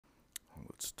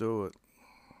do it.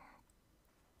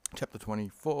 Chapter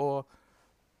 24,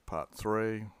 Part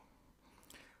 3.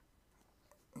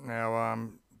 Now,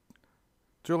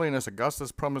 Julianus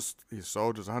Augustus promised his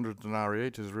soldiers 100 denarii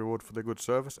each as reward for their good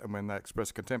service, and when they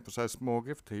expressed contempt for so small a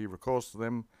gift, he recalls to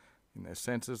them in their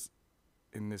senses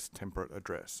in this temperate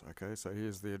address. Okay, so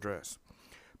here's the address.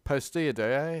 Postea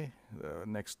Dei, the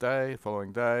next day,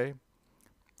 following day,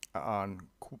 on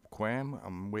Quam,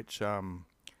 on which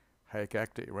haec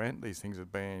acta erant, these things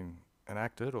had been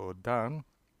enacted or done.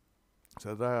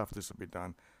 So the day after this would be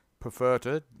done.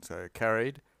 Perferted, so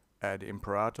carried, ad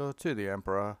imperator, to the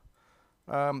emperor.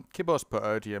 Kibos per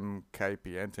otium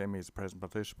capientem, he's a present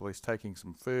participle, he's taking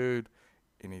some food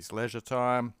in his leisure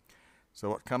time. So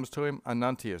what comes to him?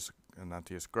 Annuntius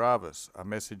Gravis, a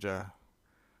messenger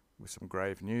with some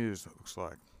grave news, it looks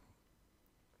like.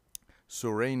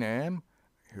 Surinam,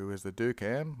 who is the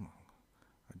Ducam,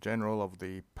 a general of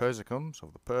the Persicums,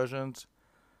 of the Persians.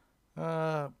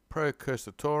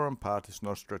 Procursatorum partis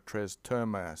nostra tres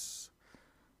termas.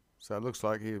 So it looks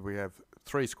like here we have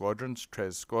 3 squadrons,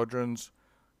 tres squadrons,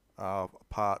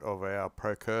 part of our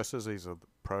procursors. These are,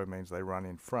 pro means they run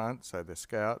in front, so they're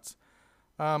scouts.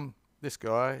 This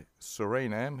guy,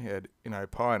 Surinam, he had in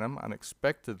Opinum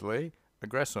unexpectedly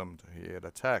aggressum. He had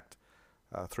attacked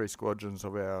 3 squadrons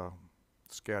of our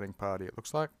scouting party, it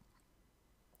looks like.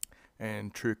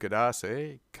 And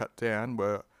Trucidace, cut down,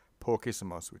 were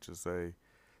porcissimos, which is the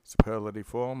superlative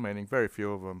form, meaning very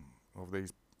few of them, of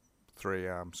these 3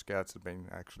 scouts had been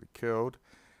actually killed.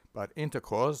 But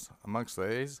interquos, amongst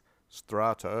these,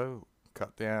 strato,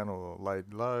 cut down or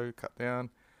laid low, cut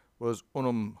down, was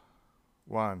unum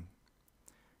one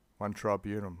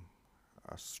tribunum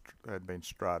had been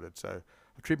strated. So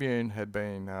a tribune had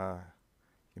been,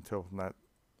 you can tell from that,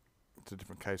 it's a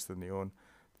different case than the un.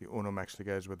 The unum actually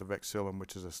goes with the vexillum,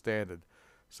 which is a standard.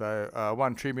 So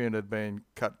 1 tribune had been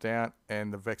cut down,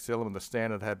 and the vexillum, the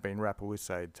standard, had been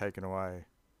rapovissaed, taken away.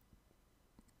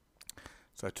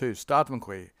 So 2,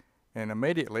 statumque, and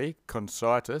immediately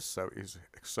concitus, so is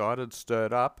excited,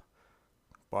 stirred up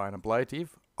by an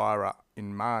ablative, ira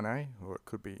in mane, or it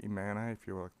could be in mane if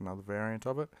you like another variant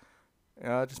of it.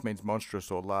 It just means monstrous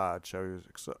or large, so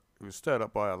he was stirred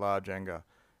up by a large anger.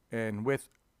 And with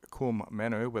cum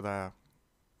menu, with a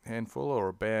handful or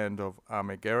a band of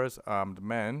armigeras, armed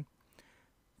men,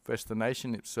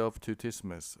 festination itself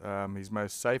tutissimus, his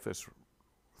most safest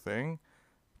thing,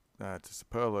 to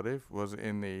superlative, was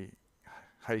in the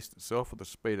haste itself, or the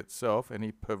speed itself, and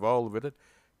he pervolvited.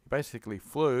 He basically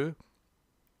flew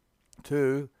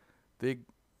to the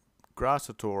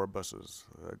grassatoribusses.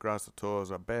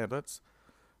 Grassators are bandits,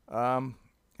 and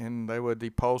they were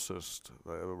depulsed.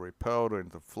 They were repelled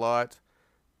into flight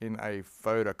in a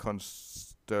foeda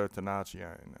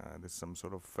consternatio. There's some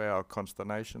sort of foul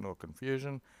consternation or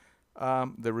confusion.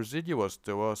 The residuos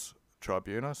duos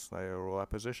tribunus, they are all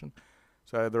opposition.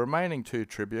 So the remaining 2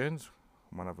 tribunes,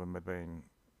 one of them had been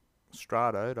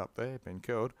stratoed up there, been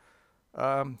killed,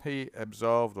 he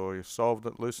absolved, or he solved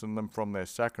it, loosened them from their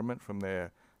sacrament, from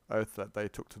their oath that they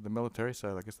took to the military,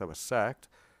 so I guess they were sacked,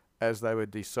 as they were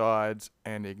decides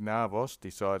and ignavos.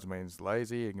 Decides means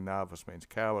lazy, ignavos means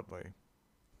cowardly.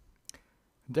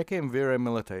 Decem viro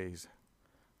milites.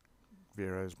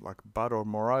 Viro is like but or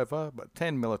moreover, but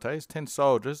 10 milites, 10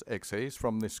 soldiers, exes,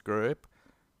 from this group.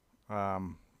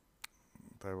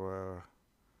 They were,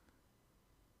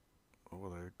 what were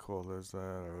they called? As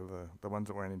the ones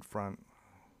that went in front,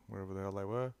 wherever the hell they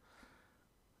were.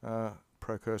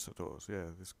 Procursators,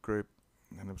 yeah, this group,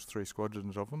 and there was 3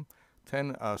 squadrons of them.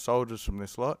 10 soldiers from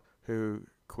this lot, who,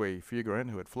 qui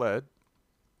fugurant, who had fled.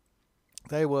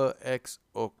 They were ex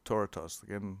auctoritas.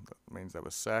 Again, that means they were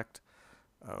sacked.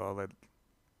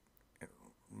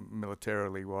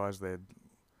 Militarily wise, they'd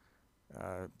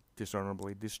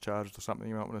dishonourably discharged or something,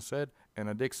 you might want to have said. And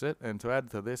addixit, and to add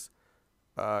to this,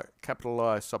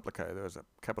 capitalised supplicate. There was a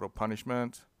capital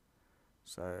punishment,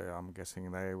 so I'm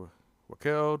guessing they were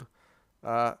killed.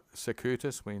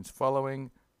 Secutus means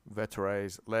following,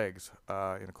 veteres legs,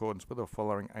 in accordance with or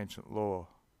following ancient law.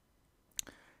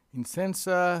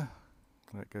 Incensa,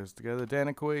 that goes together,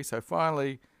 daniqui. So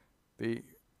finally, the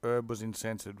herb was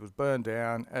incensed, was burned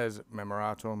down as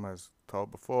memoratum, as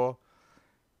told before.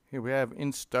 Here we have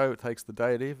insto, it takes the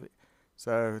dative,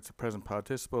 so it's a present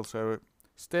participle. So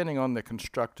standing on the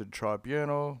constructed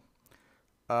tribunal,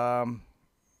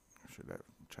 should have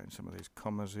changed some of these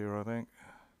commas here, I think,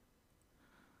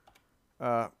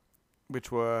 which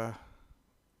were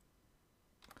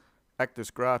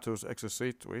actus gratus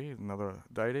exercitui, another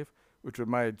dative, which were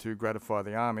made to gratify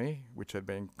the army, which had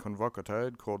been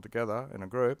convocatoed, called together in a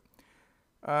group.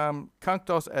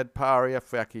 Cunctos ad paria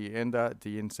facienda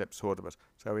de inceps hortibus.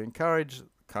 So we encourage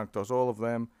cunctos, all of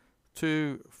them,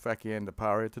 to facienda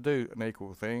paria, to do an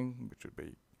equal thing, which would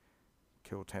be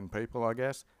kill 10 people, I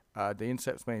guess. De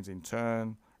inceps means in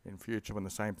turn, in future, when the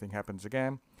same thing happens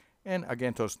again. And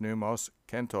agentos numos,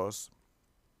 kentos.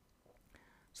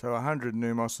 So 100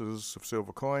 numoses of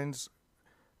silver coins.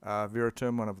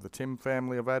 Viritum, one of the Tim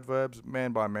family of adverbs.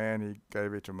 Man by man, he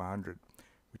gave each of them 100,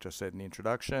 which I said in the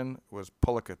introduction was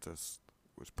policatus,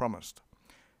 was promised.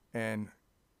 And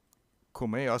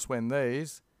kumios, when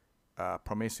these,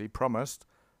 promisi, promised,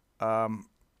 the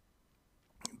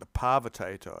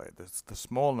parvitator, the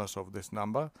smallness of this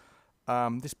number,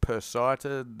 this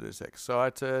percited, this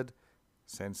excited,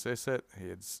 sensicit,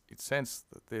 it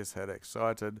sensed that this had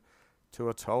excited to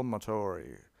a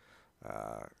tolmatory,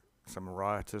 some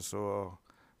riotous or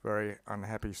very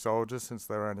unhappy soldiers, since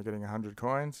they were only getting 100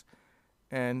 coins,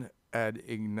 and ad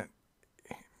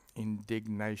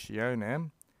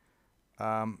indignationem,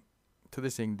 to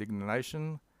this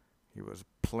indignation, he was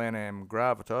plenam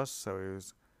gravitas, so he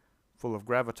was full of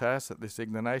gravitas at this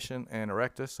indignation, and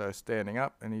erectus, so standing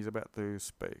up, and he's about to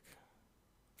speak.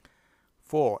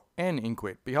 4. En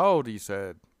inquit, behold, he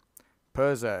said,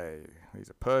 Perse, these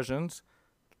are Persians,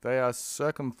 they are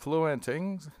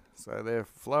circumfluenting, so they're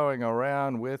flowing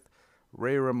around with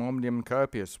rerum omnium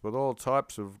copious, with all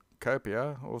types of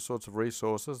copia, all sorts of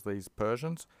resources, these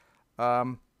Persians.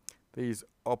 These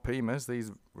opimas,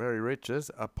 these very riches,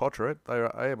 are potterit, they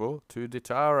are able to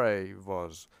ditare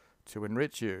vos, to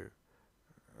enrich you,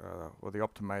 or the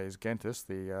optimes gentis,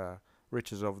 the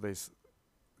riches of this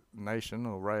nation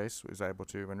or race is able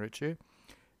to enrich you.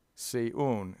 Si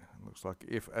un, looks like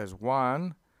if as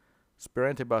one,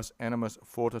 spirantibus animus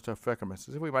fortiter fecimus.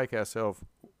 As if we make ourselves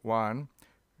one,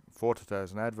 fortiter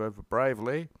is an adverb,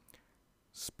 bravely,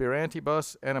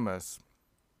 spirantibus animus.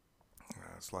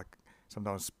 It's like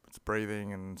sometimes it's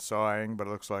breathing and sighing, but it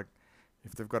looks like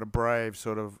if they've got a brave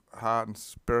sort of heart and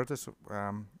spiritus,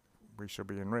 we shall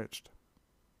be enriched.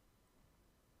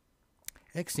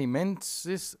 Ex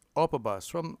immensis opibus,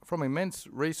 from immense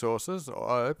resources, or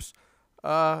opes,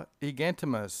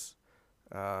 egentimus,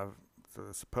 the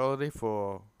superlative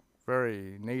for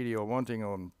very needy or wanting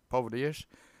or poverty-ish.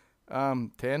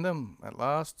 Tandem, at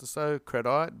last, so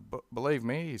credite, believe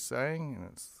me, he's saying, and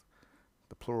it's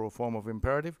the plural form of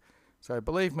imperative. So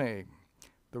believe me,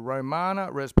 the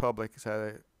Romana res public,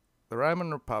 so the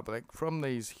Roman Republic, from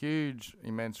these huge,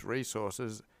 immense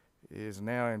resources, is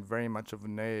now in very much of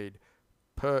need.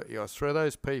 Per eos, for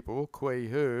those people, qui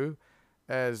who,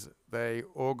 as they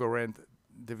augurent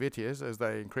divitias, as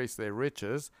they increase their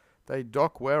riches, they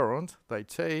docuerunt, they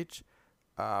teach,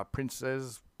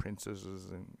 princes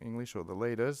in English, or the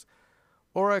leaders,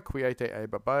 ora quiete e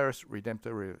barbarus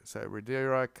redemptor. So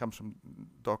redere comes from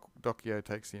docio,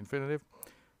 takes the infinitive.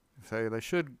 So they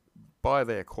should buy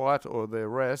their quiet or their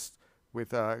rest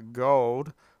with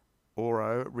gold,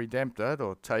 oro redempted,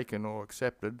 or taken or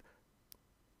accepted,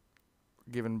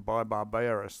 given by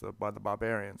barbarus, by the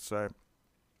barbarians. So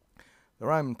the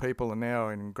Roman people are now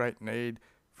in great need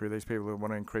for these people who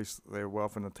want to increase their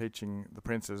wealth and are teaching the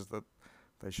princes that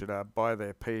they should buy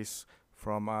their peace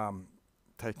from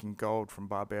taking gold from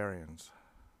barbarians.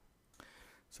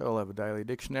 So we'll have a daily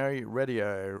dictionary,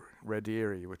 redio,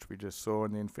 rediri, which we just saw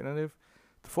in the infinitive,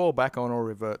 to fall back on or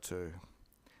revert to.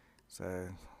 So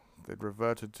they'd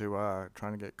reverted to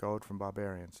trying to get gold from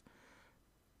barbarians.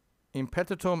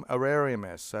 Impetitum aerarium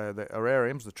est, so the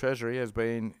aerariums, the treasury, has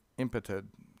been impeted,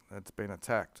 it's been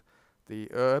attacked. The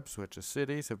urbs, which are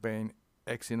cities, have been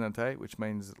exinate, which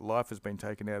means life has been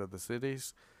taken out of the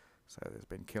cities, so there's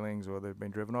been killings or they've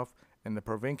been driven off. And the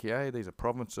provinciae, these are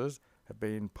provinces, have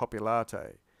been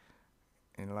populate.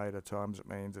 In later times it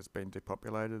means it's been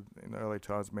depopulated. In early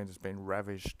times it means it's been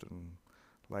ravished and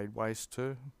laid waste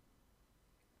to.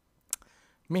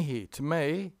 Mihi, to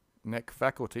me, nec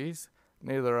faculties,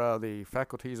 neither are the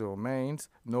faculties or means,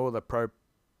 nor the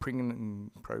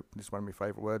this is one of my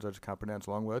favourite words, I just can't pronounce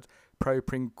long words,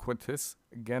 proprinquentis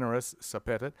generis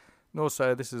sapetit, nor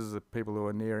so this is the people who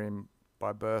are near him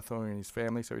by birth or in his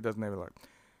family, so he doesn't have like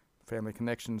family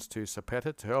connections to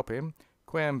sapetit to help him.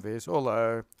 Quam vis,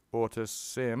 although ortus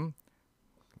sim,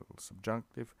 little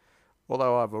subjunctive,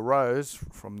 although I've arose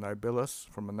from nobilis,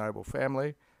 from a noble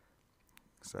family,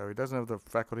 so he doesn't have the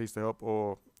faculties to help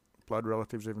or blood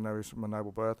relatives, even though he's from a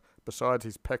noble birth, besides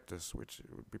his pectus, which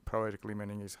would be poetically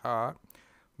meaning his heart,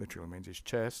 literally means his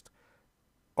chest.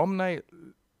 Omne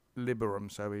liberum,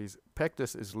 so his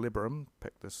pectus is liberum,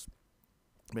 pectus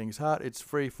being his heart, it's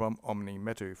free from omni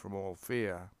metu, from all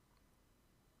fear.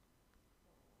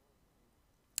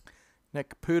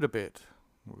 Nec pudabit,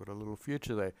 we've got a little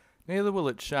future there. Neither will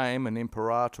it shame an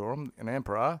imperatorum, an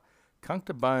emperor,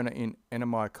 cuncta bona in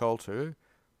enemi cultu.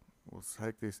 We'll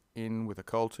take this in with a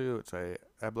cultu, it's a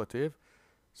ablative.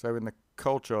 So in the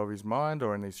culture of his mind,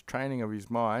 or in his training of his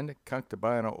mind, cuncta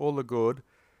bona, all the good.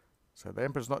 So the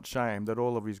emperor's not shamed that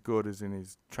all of his good is in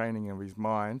his training of his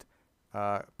mind.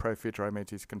 Profitero means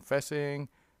he's confessing.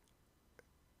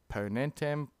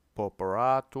 Ponentem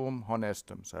pauperatum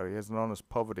honestum. So he has an honest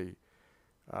poverty.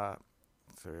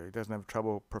 So he doesn't have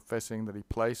trouble professing that he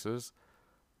places.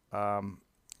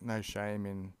 No shame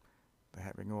in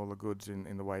having all the goods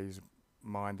in the way his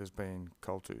mind has been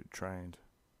cultured, trained.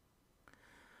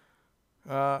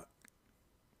 Nam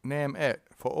et.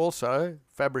 For also,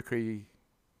 fabrici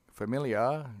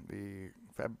familiar, the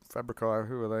fabrici,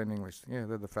 who are they in English? Yeah,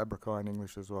 they're the fabrici in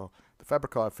English as well. The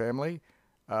fabrici family,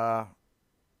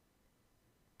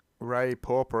 re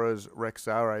pauperas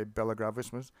rexare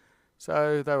bellagravismus.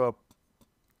 So they were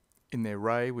in their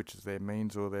re, which is their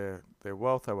means or their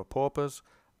wealth, they were paupers.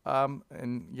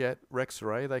 And yet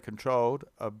rexare, they controlled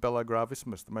a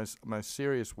bellagravismus, the most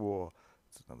serious war.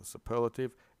 It's another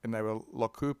superlative. And they were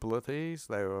locupolites,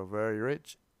 they were very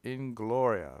rich in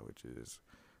gloria, which is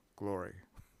glory.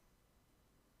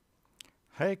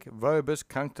 Haec vobis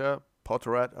cuncta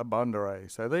poterat abundare.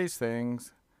 So these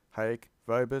things, haec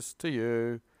vobis to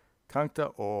you,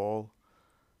 cuncta all.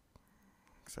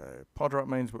 So poterat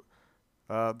means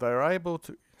they're able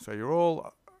to, so you're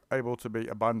all able to be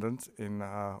abundant in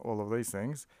all of these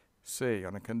things. C,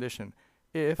 on a condition,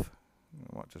 if,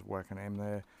 I might just whack an M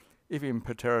there, if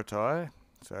impeterati,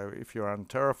 so if you're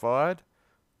unterrified,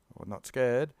 or not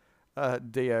scared,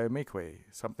 Dio miqui,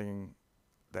 something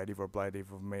dative or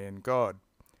ablative of me and God.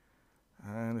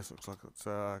 And this looks like it's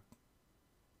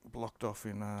blocked off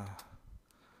in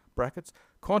brackets.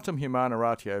 Quantum humana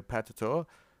ratio patitor,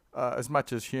 as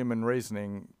much as human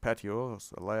reasoning patior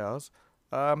allows.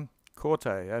 Corte,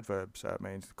 adverb, so it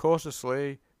means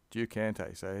cautiously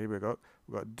ducante. So here we've got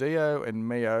Dio and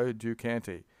meo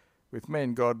ducanti. With me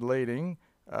and God leading,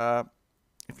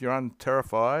 if you're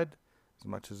unterrified, as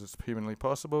much as it's humanly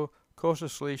possible,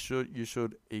 cautiously you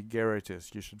should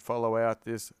egeritis. You should follow out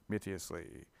this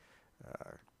miteously.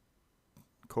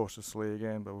 Cautiously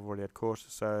again, but we've already had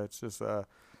cautious, so it's just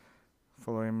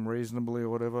follow him reasonably or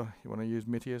whatever. You want to use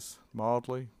miteous,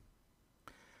 mildly.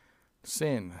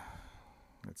 Sin.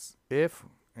 It's if,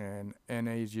 and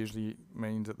NEs usually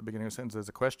means at the beginning of a sentence there's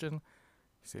a question. You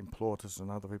see in Plautus and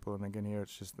other people, and again here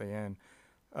it's just the N.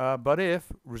 But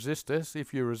if resistus,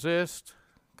 if you resist,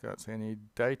 can't see any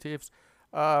datives,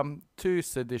 to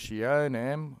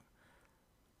seditionem,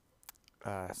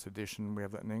 sedition, we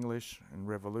have that in English, and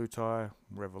revoluti,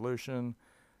 revolution.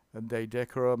 De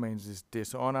decora means this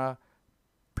dishonor,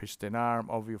 pristinarum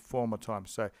of your former time.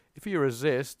 So if you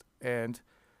resist and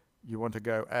you want to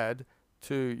go add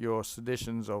to your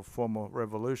seditions of former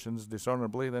revolutions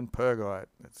dishonorably, then purgite.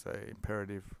 That's a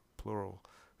imperative plural.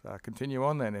 Continue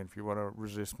on then if you want to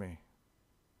resist me.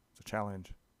 It's a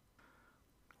challenge.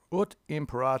 Ut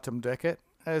imperatum decet,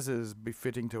 as is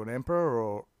befitting to an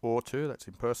emperor or to, that's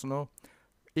impersonal.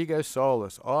 Ego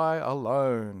solus, I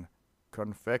alone,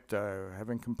 confecto,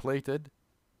 having completed,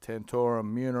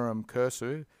 tentorum munerum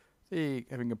cursu,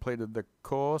 having completed the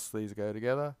course, these go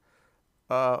together,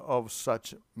 of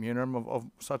such munerum, of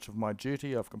such of my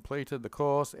duty, I've completed the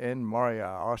course, and moria,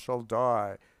 I shall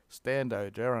die, stando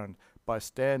gerund, by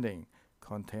standing,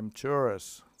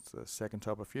 contemptuous, it's the second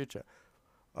type of future.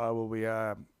 I will be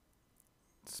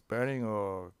spurning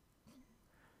or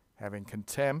having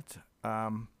contempt,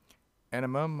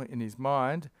 animum in his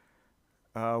mind,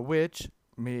 which,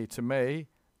 to me,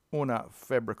 una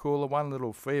febricula, one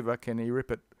little fever, can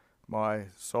eripit my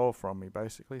soul from me,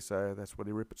 basically. So that's what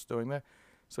eripit's doing there.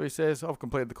 So he says, I've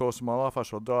completed the course of my life, I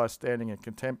shall die standing in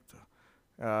contempt.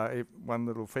 If one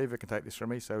little fever can take this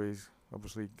from me, so he's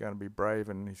obviously going to be brave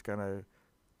and he's going to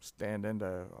stand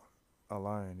endo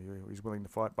alone. He's willing to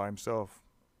fight by himself.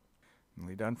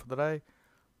 Nearly done for the day.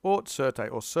 Aut certe,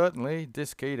 or certainly,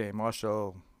 discidem, I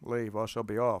shall leave, I shall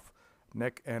be off.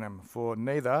 Nec enim, for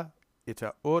neither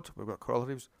ita ut, we've got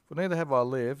correlatives, for neither have I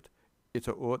lived,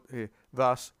 ita ut,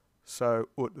 thus, so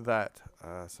ut that.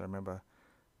 So remember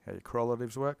how your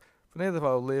correlatives work. For neither have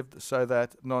I lived, so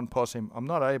that non possim, I'm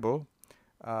not able,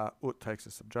 ut takes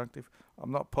a subjunctive,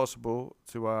 I'm not possible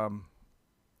to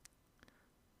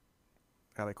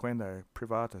aliquendo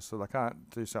privatus, so I can't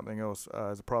do something else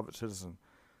as a private citizen.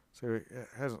 So he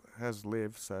has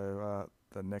lived, so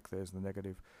the nec there's the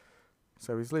negative.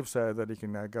 So he's lived so that he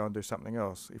can go and do something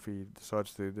else if he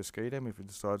decides to discidem, if he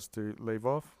decides to leave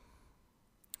off.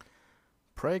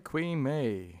 Prae qui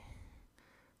me.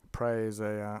 Prae is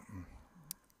a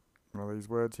Well, these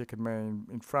words here can mean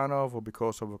in front of or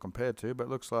because of or compared to, but it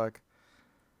looks like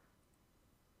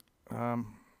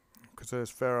because there's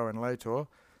Pharaoh and Lator.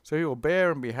 So he will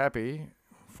bear and be happy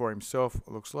for himself, it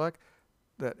looks like.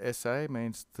 That essay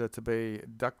means to be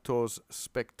ductors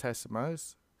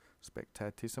spectatissimos,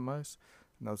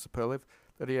 another superlative,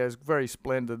 that he has very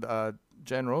splendid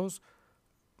generals.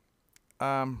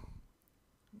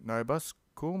 Nobis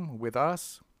cum, with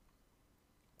us,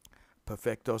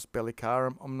 perfectos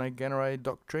bellicarum omne genere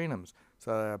doctrinums.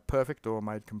 So they are perfect or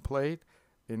made complete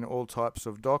in all types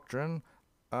of doctrine,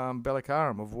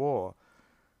 bellicarum, of war.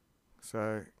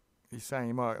 So he's saying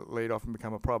he might lead off and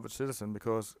become a private citizen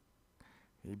because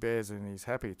he bears and he's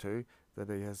happy to that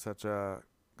he has such a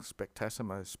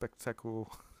spectacular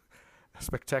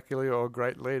or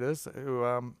great leaders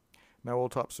who know all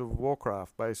types of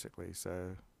warcraft, basically.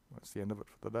 So that's the end of it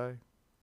for the day.